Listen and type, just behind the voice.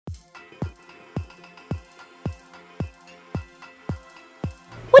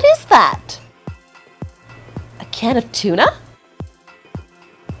that? A can of tuna?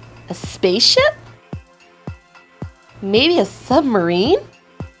 A spaceship? Maybe a submarine?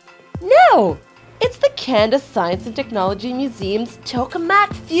 No! It's the Canada Science and Technology Museum's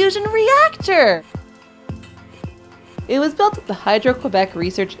Tokamak fusion reactor! It was built at the Hydro-Quebec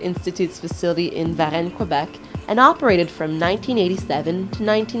Research Institute's facility in Varennes, Quebec, and operated from 1987 to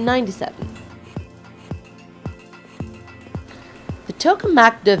 1997. The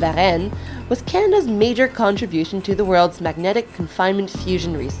Tokamak of Varennes was Canada's major contribution to the world's magnetic confinement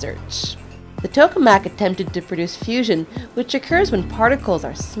fusion research. The tokamak attempted to produce fusion, which occurs when particles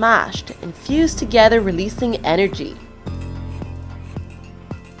are smashed and fused together, releasing energy.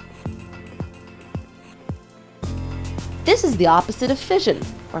 This is the opposite of fission,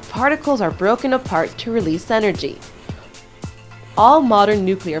 where particles are broken apart to release energy. All modern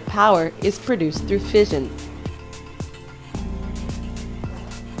nuclear power is produced through fission.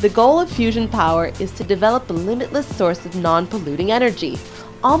 The goal of fusion power is to develop a limitless source of non-polluting energy,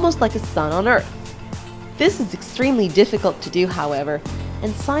 almost like a sun on Earth. This is extremely difficult to do, however,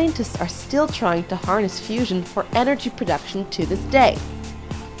 and scientists are still trying to harness fusion for energy production to this day.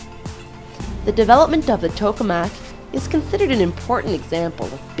 The development of the tokamak is considered an important example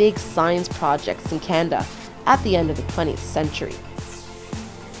of big science projects in Canada at the end of the 20th century.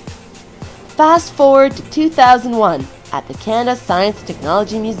 Fast forward to 2001 at the Canada Science and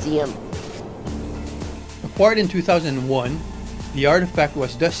Technology Museum. Acquired in 2001, the artifact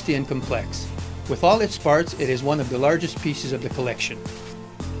was dusty and complex. With all its parts, it is one of the largest pieces of the collection.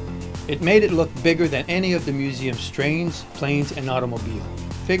 It made it look bigger than any of the museum's trains, planes, and automobiles.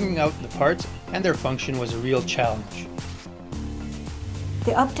 Figuring out the parts and their function was a real challenge.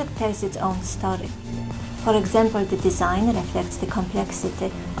 The object tells its own story. For example, the design reflects the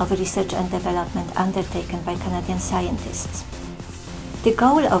complexity of research and development undertaken by Canadian scientists. The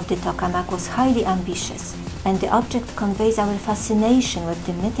goal of the tokamak was highly ambitious, and the object conveys our fascination with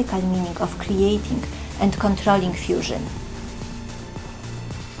the mythical meaning of creating and controlling fusion.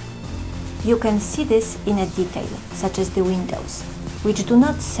 You can see this in a detail, such as the windows, which do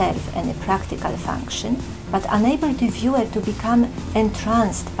not serve any practical function, but enable the viewer to become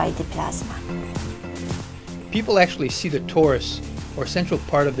entranced by the plasma. People actually see the torus, or central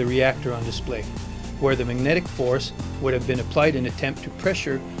part of the reactor, on display, where the magnetic force would have been applied in an attempt to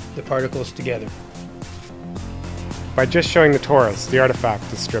pressure the particles together. By just showing the torus, the artifact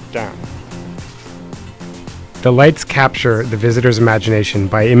is stripped down. The lights capture the visitor's imagination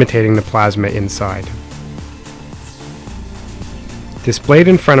by imitating the plasma inside. Displayed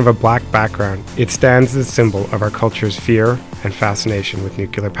in front of a black background, it stands as a symbol of our culture's fear and fascination with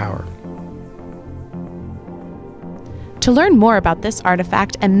nuclear power. To learn more about this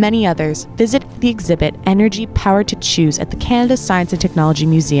artifact and many others, visit the exhibit Energy Power to Choose at the Canada Science and Technology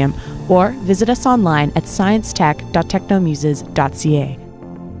Museum, or visit us online at sciencetech.technomuses.ca.